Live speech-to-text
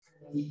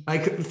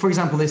like, for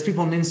example, there's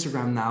people on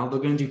Instagram now, they're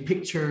going to do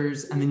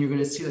pictures and then you're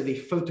going to see that they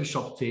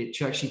photoshopped it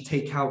to actually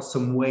take out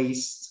some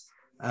waste.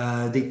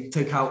 They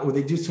take out, or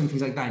they do some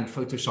things like that in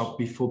Photoshop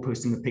before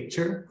posting the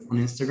picture on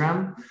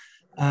Instagram.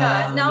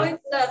 Yeah, now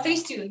it's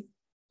Facetune,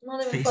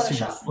 not even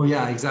Photoshop. Oh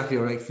yeah, exactly,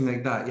 or like things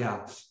like that.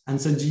 Yeah.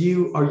 And so do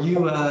you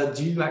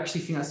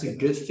actually think that's a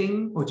good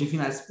thing, or do you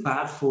think that's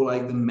bad for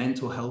like the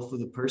mental health of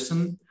the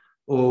person?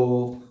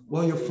 Or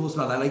what are your thoughts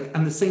about that? Like,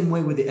 and the same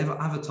way with the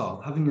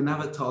avatar, having an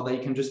avatar that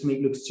you can just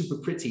make look super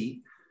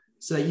pretty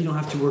so that you don't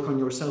have to work on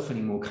yourself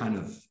anymore, kind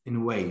of,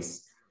 in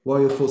ways. What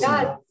are your thoughts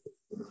on that?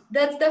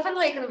 That's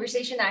definitely a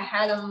conversation I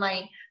had on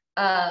my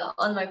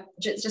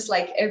just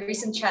like a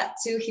recent chat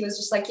too. He was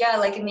just like, yeah,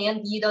 like in the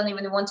end, you don't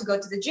even want to go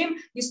to the gym.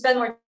 You spend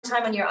more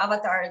time on your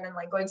avatar than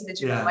like going to the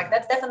gym. Yeah. Like,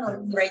 that's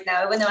definitely right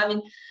now. Even though, I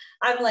mean,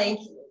 I'm like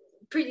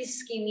pretty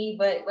skinny,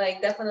 but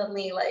like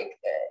definitely like,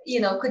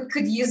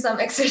 could use some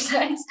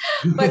exercise,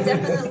 but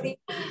definitely,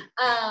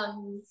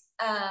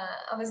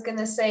 I was going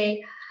to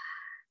say,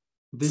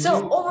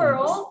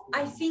 overall,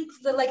 I think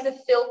the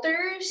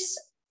filters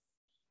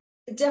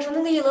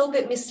definitely a little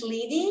bit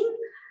misleading.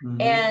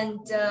 Mm-hmm. And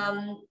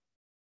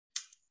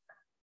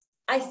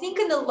I think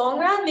in the long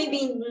run,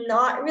 maybe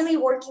not really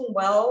working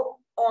well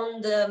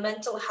on the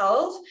mental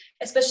health,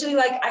 especially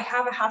like I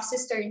have a half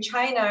sister in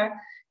China,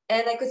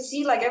 and I could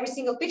see like every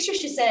single picture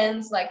she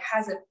sends like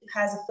has a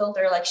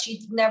filter. Like,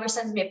 she never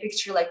sends me a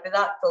picture like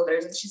without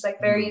filters, and she's like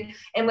very,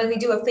 and when we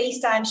do a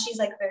FaceTime, she's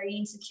like very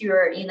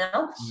insecure,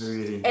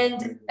 Really?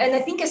 And I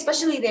think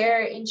especially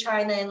there in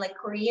China and like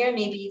Korea,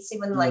 maybe it's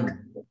even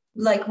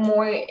like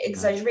more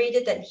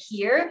exaggerated than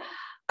here.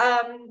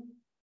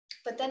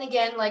 But then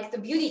again, like the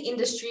beauty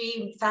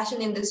industry,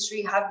 fashion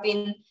industry have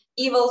been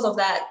evils of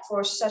that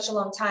for such a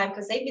long time,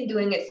 because they've been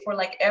doing it for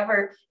like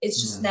ever.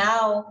 It's just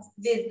now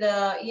with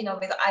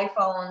with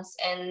iPhones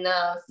and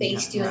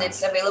Facetune,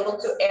 it's available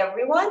to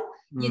everyone,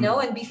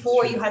 and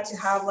before you had to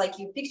have like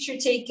your picture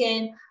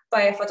taken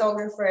by a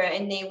photographer,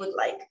 and they would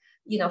like,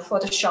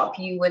 Photoshop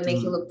you and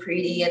make you look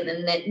pretty.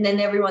 And then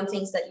everyone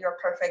thinks that you're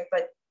perfect,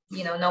 but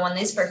no one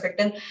is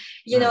perfect. And,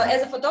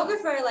 as a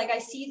photographer, like I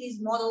see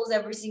these models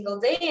every single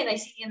day, and I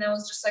see,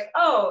 it's just like,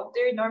 oh,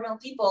 they're normal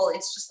people.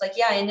 It's just like,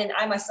 yeah. And then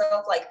I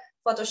myself like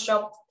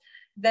photoshopped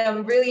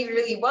them really,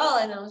 really well.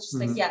 And I was just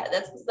like, yeah,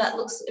 that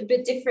looks a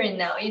bit different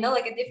now,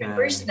 like a different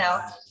person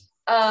now.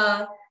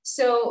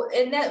 So,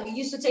 and that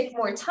used to take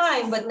more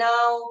time, but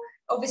now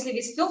obviously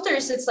with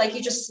filters, it's like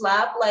you just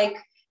slap like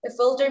a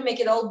filter,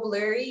 make it all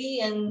blurry,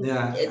 and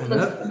it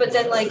looks, but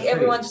then like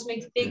everyone just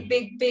makes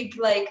big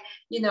like,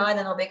 I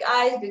don't know, big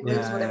eyes, big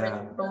lips,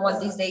 whatever from what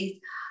these days.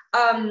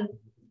 And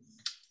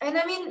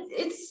I mean,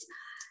 it's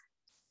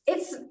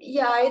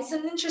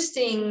an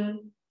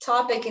interesting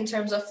topic in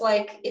terms of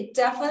like, it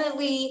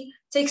definitely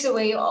takes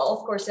away all,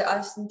 of course, the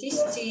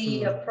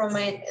authenticity from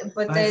it,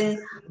 but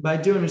I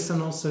do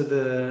understand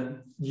also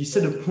you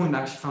said a point that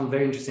I actually found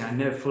very interesting. I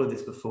never followed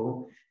this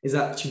before, is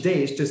that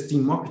today it's just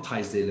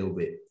democratized it a little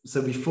bit.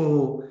 So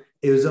before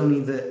it was only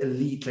the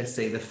elite, let's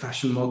say the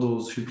fashion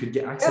models, who could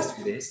get access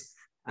to this.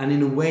 And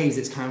in a ways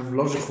it's kind of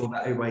logical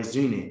that everybody's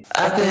doing it.